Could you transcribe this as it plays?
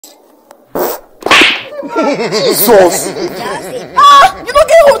Jesus. You don't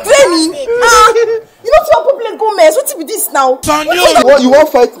get home training. You don't feel people go mess. What be this now? You want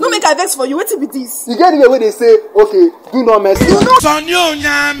fight? No make I vex for you. What be this? You get the way they say, okay, do not mess. Sonyo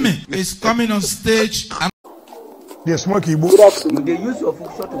Nyame is coming on stage. They smoke Igbo. Good afternoon. They use your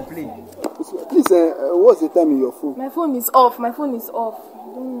function to play. Please, what's the time in your phone? My phone is off. My phone is off.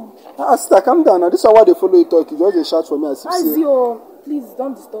 Sister, calm down now. This is why they follow you talk. You just a shout for me as if say. Please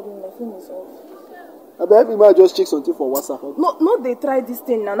don't disturb me. My phone is off. I bet me might just check something for WhatsApp. No, they try this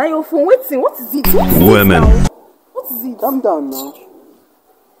thing now. Now your phone. Waiting. What is it? Women. What is it? Calm down now.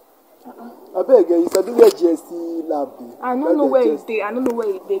 I beg you, it's a big GST lab. I don't know where it is. I don't know where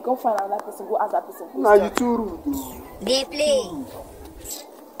it is. Go find another person. Go ask that person. Now you too rude. They play.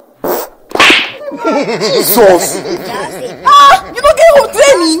 Jesus. You don't get home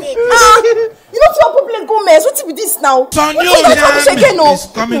training. You don't feel people go mess. What be this now? Sonyo Nyame is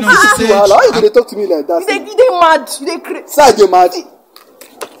coming on stage. Why you talk to me like that? They mad. They crazy. Sir, you mad?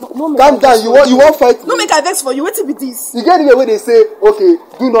 Calm down. You want fight? No make I vex for you. What be this? You get the way they say, okay,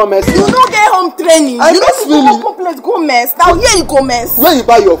 do not mess. You don't get home training. I You don't feel don't go place go mess. Now here you go mess. Where you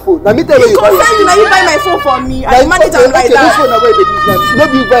buy your phone? Now me tell you where you buy your phone. Now you buy my phone for me. I manage and like this that. phone where they use now. No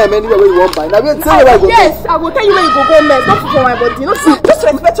be buy them anywhere where you want buy. Now tell me where you go. Yes, I will tell you where you go mess. Not for my body. No, just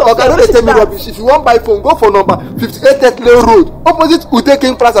respect yourself. Okay, don't tell me rubbish. If you want buy phone, go for number 58 Tetley Road, opposite Ude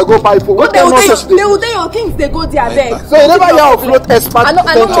King Plaza. Go buy phone. What kind of nonsense They will tell your kings. They go there beg. So you never hear of float expert. I know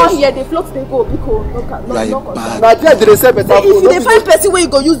more here. They float. They go because Now there they say better phone. If you dey find person where you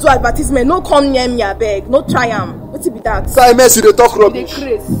go use do advertisement, no come near me abeg. No try am. What it be that? So I mess you dey talk They rubbish.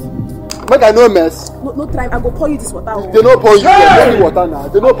 craze. Make I no mess. No try. I go pour you this water. They no pour you well. Pour water now.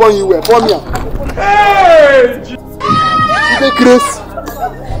 They no pour you well. Pour me am. You dey craze?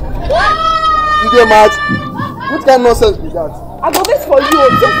 You dey mad? What kind of nonsense be that? I go wait for you.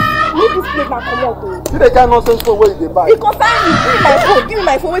 Just leave this place and come out. You dey kind of nonsense for where you dey buy. It concern me. Give me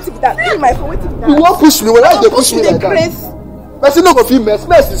my phone. Wait till that. Give me my phone. Wait till that. You wan push me? Why you dey push me like that? Person no go fit mess.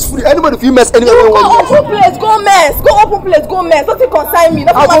 Mess is free. Anybody fit mess anywhere You wey go want mess. open place, go mess. Go open place, go mess. Nothing concern me.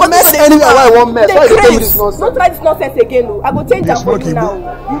 I go mess anywhere where I want mess. Why you tell me this Don't nonsense? try this nonsense again. I go change that for you now.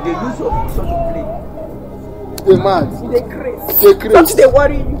 They use your function to play. They mad. They crazy. They crazy. Something they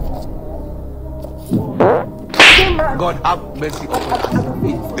worry you. God have mercy upon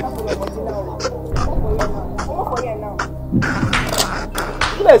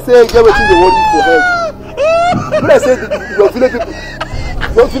You like say get wetin dey worry you for head. You like say your village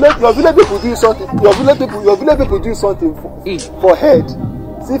people do something. Your village people do something for head.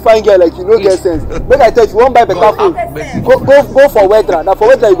 See fine girl like you no get sense. Make I tell you, if you wan buy better phone, go for Wedra. Na for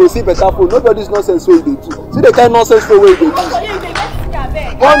Wedra you go see better phone. No be all this nonsense wey you dey do. See the kind nonsense wey you dey do.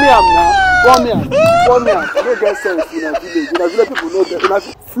 Pour me am now. You no get sense in a village. In a village people no get.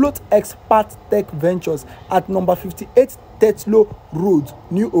 Float Expert Tech Ventures at number 58 Tetlow Road,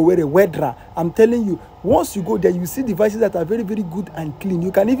 New Owerri, Wedra. I'm telling you, once you go there, you see devices that are very, very good and clean.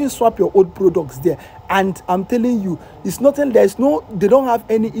 You can even swap your old products there. And I'm telling you, it's nothing. They don't have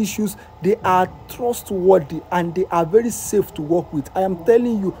any issues. They are trustworthy and they are very safe to work with. I am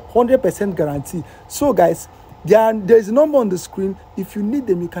telling you, 100% guarantee. So, guys, there is a number on the screen. If you need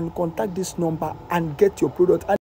them, you can contact this number and get your product.